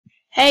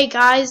Hey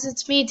guys,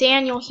 it's me,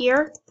 Daniel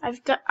here.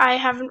 I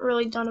haven't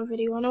really done a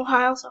video in a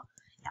while, so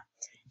yeah.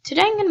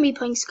 Today I'm gonna be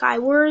playing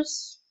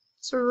Skywars.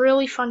 It's a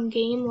really fun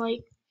game.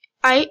 Like,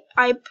 I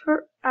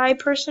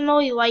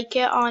personally like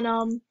it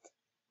on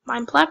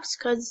Mineplex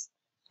because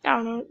I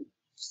don't know,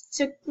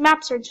 the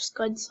maps are just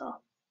good. So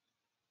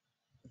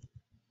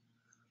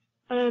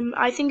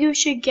I think you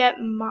should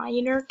get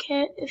Miner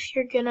Kit if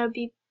you're gonna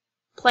be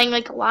playing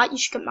like a lot. You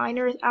should get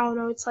Miner. I don't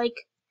know. It's like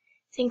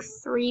I think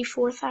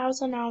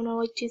 4,000. I don't know,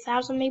 like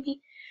 2,000 maybe.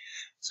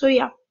 So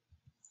yeah.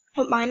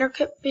 What Miner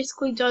Kit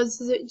basically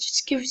does is it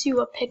just gives you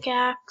a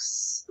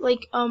pickaxe,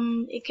 like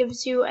it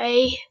gives you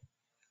what's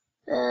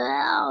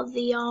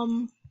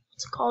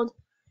it called,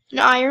 an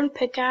iron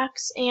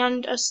pickaxe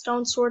and a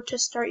stone sword to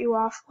start you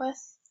off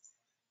with,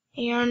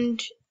 and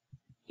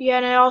yeah,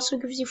 and it also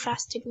gives you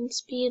fast digging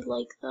speed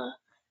like the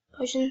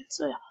potion.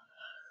 So yeah,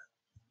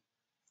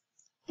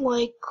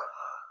 like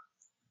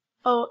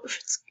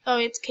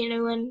it's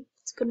Candyland.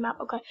 It's a good map.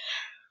 Okay,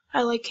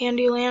 I like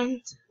Candyland.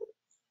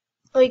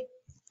 Like,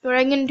 what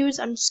I'm gonna do is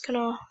I'm just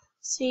gonna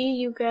see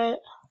you get.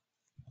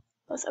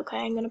 Okay,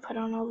 I'm gonna put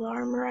on all the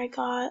armor I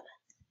got.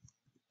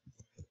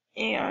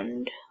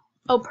 And,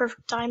 oh,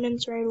 perfect,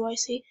 diamonds right away.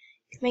 See, I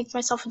can make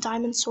myself a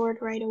diamond sword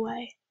right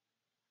away.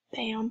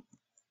 Bam.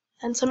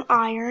 And some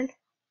iron.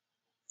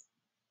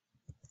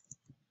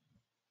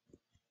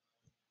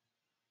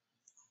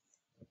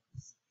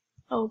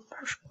 Oh,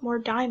 perfect, more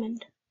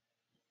diamond.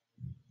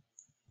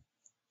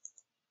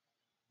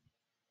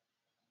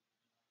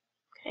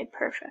 Okay,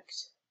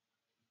 perfect.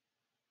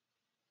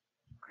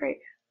 Great.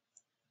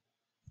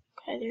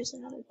 Okay, there's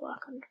another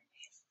block underneath.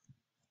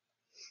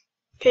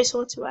 Okay, so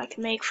let's see what I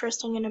can make.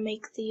 First, I'm gonna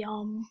make the,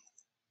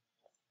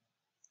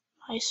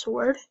 my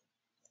sword.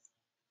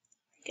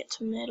 Get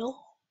to middle.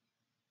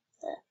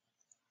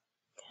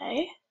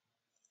 Okay.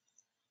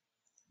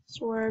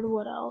 Sword,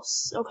 what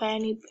else? Okay, I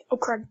need, oh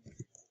crud.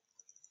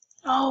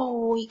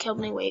 Oh, he killed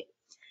me, wait.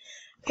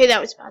 Okay,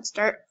 that was a bad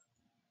start.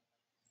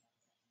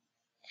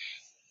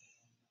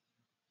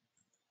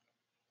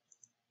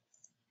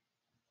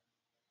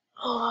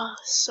 Oh,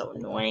 so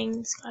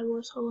annoying.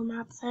 Skywars holo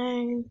map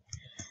thing.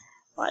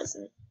 Why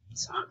isn't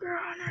soccer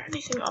on or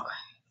anything? Okay.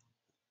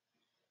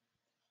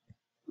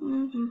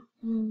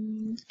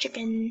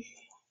 Chicken.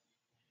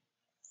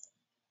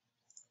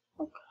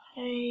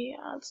 Okay,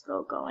 let's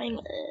go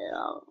going.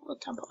 What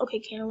temple? Okay,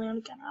 Candyland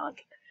again. I like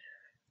it.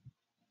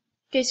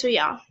 Okay, so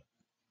yeah.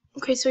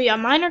 Okay, so yeah,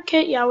 Miner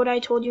Kit. Yeah, what I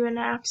told you in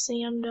axe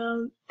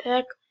and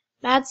pick.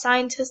 Mad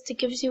Scientist. It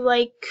gives you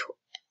like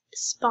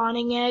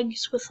spawning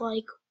eggs with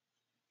like,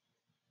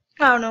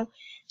 I don't know,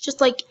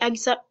 just like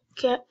eggs that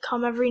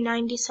come every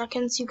 90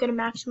 seconds. You get a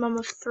maximum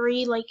of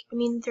 3. Like, I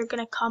mean, they're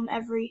gonna come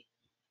every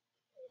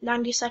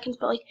 90 seconds,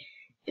 but like,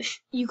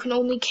 if you can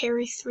only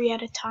carry 3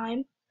 at a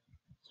time.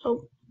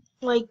 So,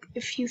 like,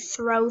 if you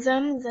throw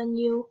them, then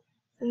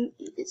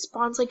it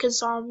spawns like a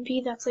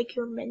zombie that's like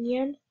your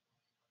minion.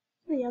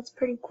 Yeah, it's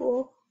pretty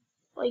cool.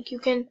 Like, you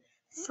can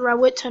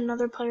throw it to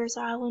another player's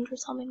island or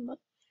something, but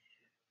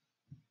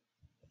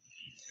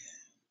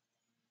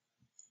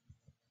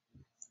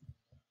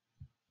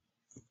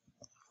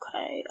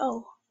okay.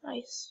 Oh,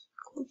 nice.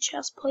 Cool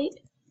chest plate.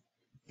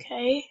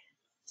 Okay.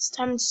 This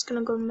time I'm just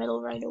gonna go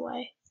middle right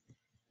away.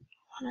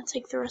 I wanna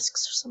take the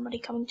risks of somebody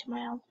coming to my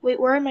island. Wait,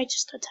 where I might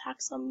just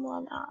attack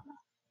someone. I don't know.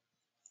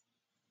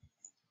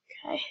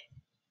 Okay.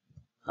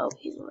 Oh,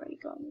 he's already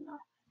going now.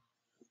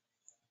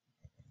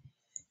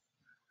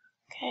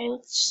 Okay,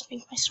 let's just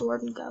make my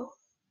sword and go.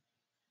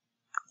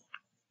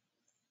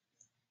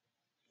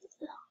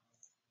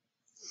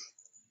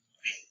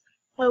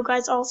 Oh,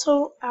 guys,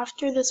 also,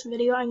 after this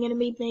video, I'm going to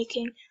be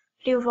making a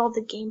video of all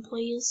the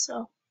gameplays,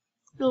 so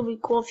it'll be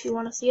cool if you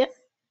want to see it.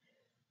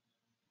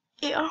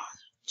 Yeah,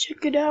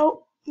 check it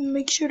out.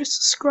 Make sure to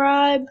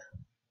subscribe.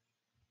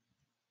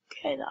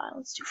 Okay, the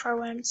island's too far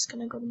away. I'm just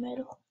going to go to the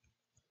middle.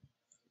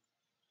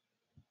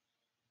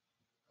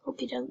 Hope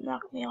he doesn't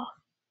knock me off.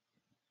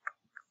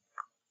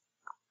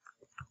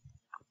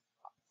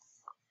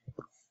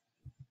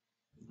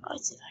 Oh, I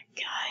see that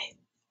guy.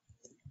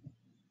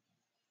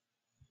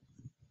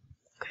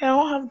 Okay, I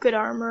don't have good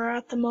armor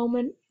at the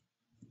moment,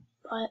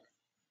 but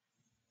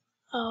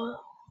I'm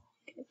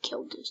gonna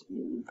kill this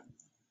noob.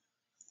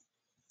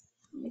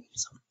 Make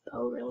myself a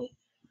bow, really.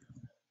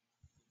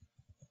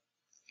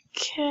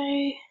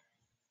 Okay.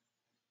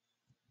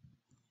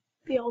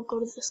 Maybe I'll go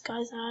to this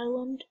guy's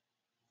island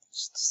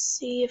just to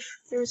see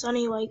if there's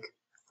any like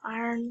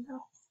iron.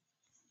 No.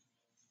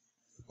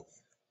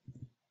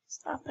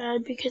 It's not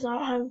bad because I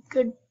don't have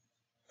good.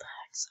 What the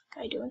heck's that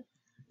guy doing?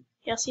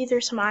 Yeah, see,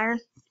 there's some iron.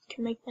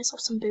 Can make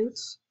myself some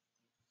boots.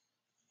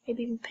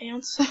 Maybe even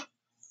pants.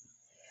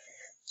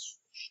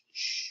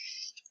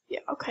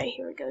 Yeah, okay,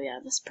 here we go. Yeah,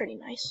 this is pretty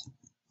nice.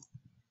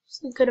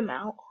 It's a good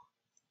amount.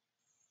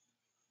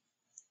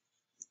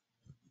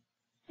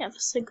 Yeah,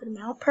 this is a good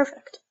amount.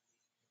 Perfect.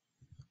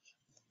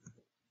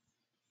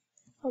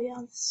 Oh yeah,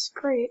 this is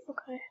great.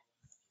 Okay.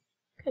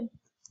 Good.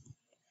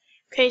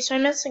 Okay, so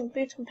I'm missing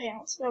boots and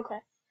pants. Okay.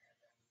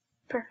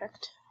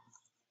 Perfect.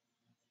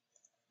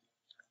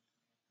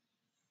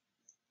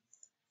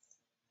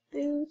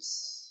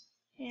 boots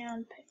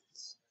and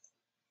pants.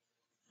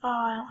 Oh,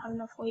 I don't have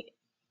enough weight.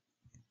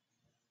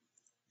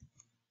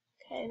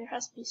 Okay, there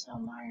has to be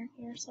some iron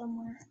here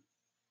somewhere.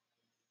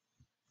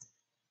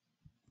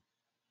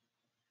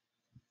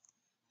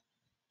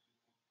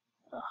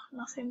 Ugh,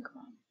 nothing, come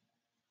on.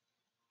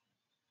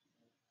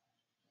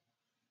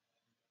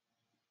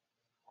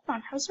 Come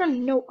on, how's there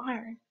no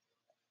iron?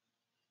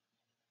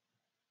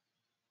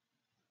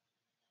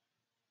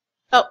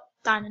 Oh,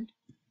 diamond.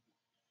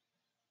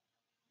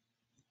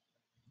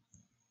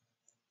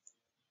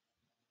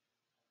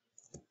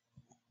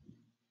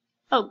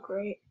 Oh,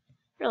 great.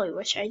 Really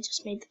wish I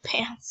just made the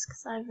pants,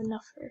 because I have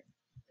enough for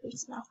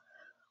boots now.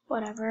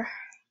 Whatever.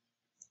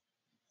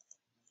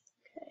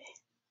 Okay.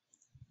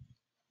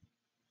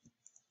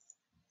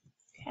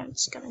 Okay, I'm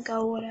just gonna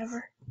go,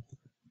 whatever.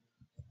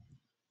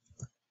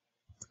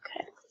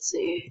 Okay, let's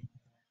see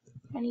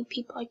how many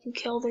people I can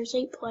kill. There's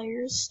 8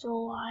 players still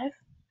alive.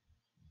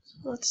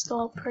 So that's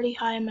still a pretty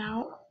high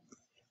amount.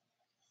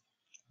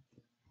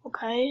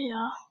 Okay,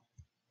 yeah.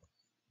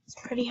 It's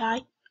pretty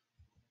high.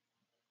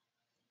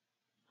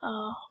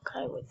 Oh,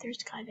 okay, wait,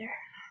 there's a guy there.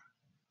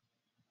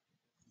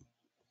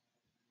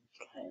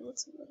 Okay,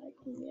 let's see what I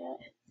can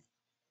get.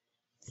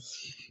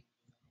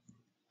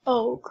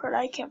 Oh, crud,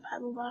 I can't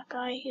battle that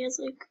guy. He has,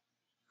 like,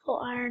 full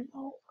iron.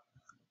 Oh.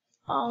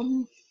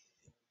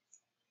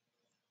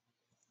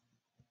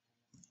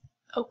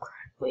 Oh,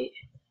 crud, wait.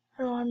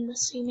 I don't want him to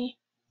see me.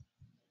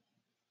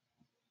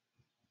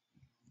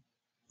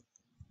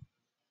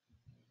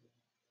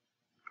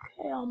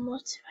 Okay,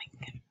 let's see if I can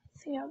get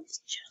anything out of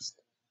this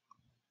chest.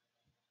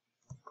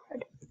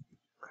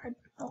 Crud,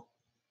 oh.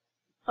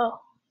 Oh,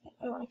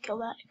 I want to kill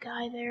that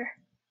guy there.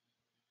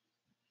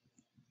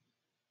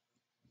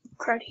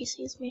 Crud, he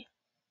sees me.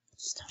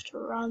 Just have to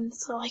run,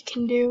 that's all I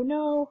can do.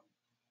 No.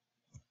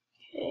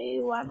 Okay,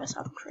 why am I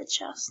stopping for a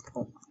chest?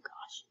 Oh my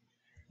gosh.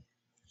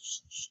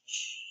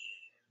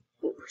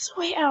 Wait, where's the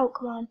way out?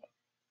 Come on.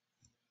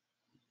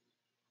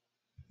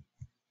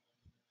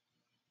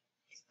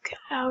 Get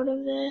out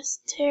of this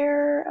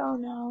terror. Oh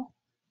no.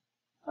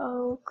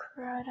 Oh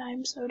crud,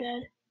 I'm so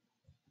dead.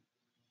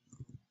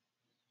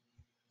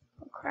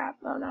 Oh crap,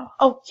 oh no.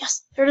 Oh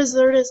yes, there it is,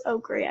 there it is. Oh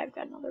great, I've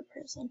got another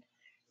person.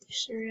 Are you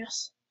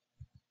serious?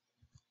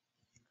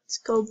 Let's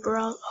go,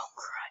 bro. Oh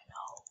crud, no.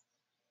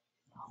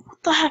 Oh,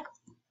 what the heck?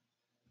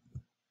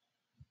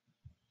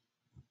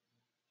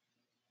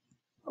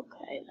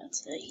 Okay,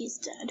 that's it, he's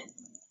dead.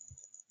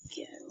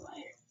 Get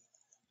away.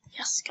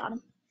 Yes, got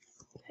him.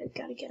 Okay,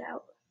 gotta get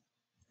out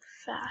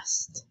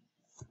fast.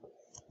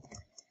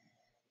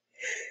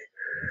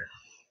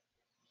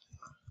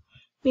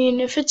 I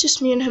mean, if it's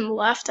just me and him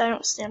left, I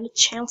don't stand a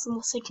chance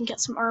unless I can get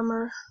some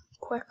armor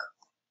quick.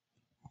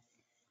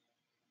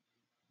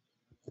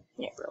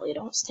 I really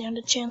don't stand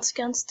a chance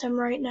against him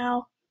right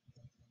now.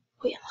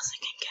 Wait, unless I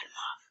can get him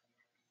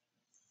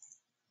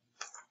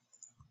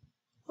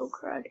off. Oh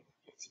crud,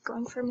 is he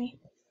going for me?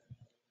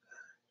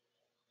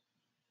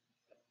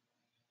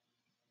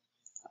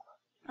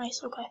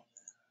 Nice, okay.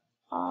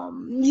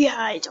 Yeah,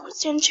 I don't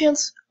stand a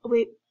chance. Oh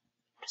wait,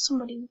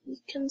 somebody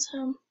weakens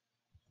him.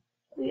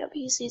 Oh, yep,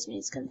 he sees me,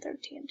 he's gonna throw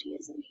TNT,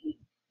 isn't he?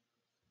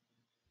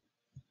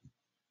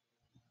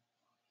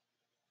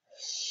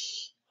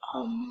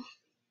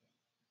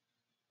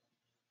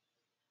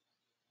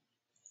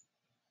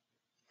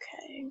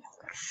 Okay,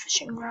 I've got a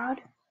fishing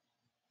rod.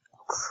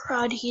 Oh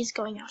crud, he's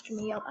going after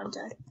me. Yep, I'm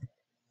dead.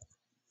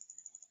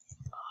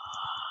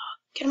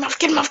 Get him off,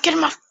 get him off, get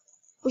him off!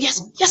 Oh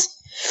yes,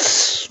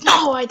 yes!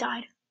 No, I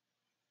died.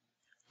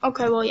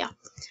 Okay, well yeah.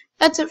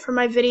 That's it for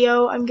my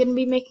video. I'm gonna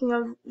be making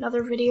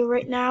another video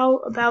right now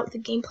about the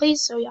gameplay,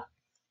 so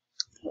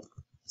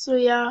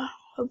yeah.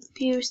 Hope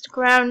you stick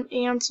around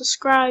and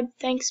subscribe.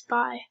 Thanks,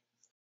 bye.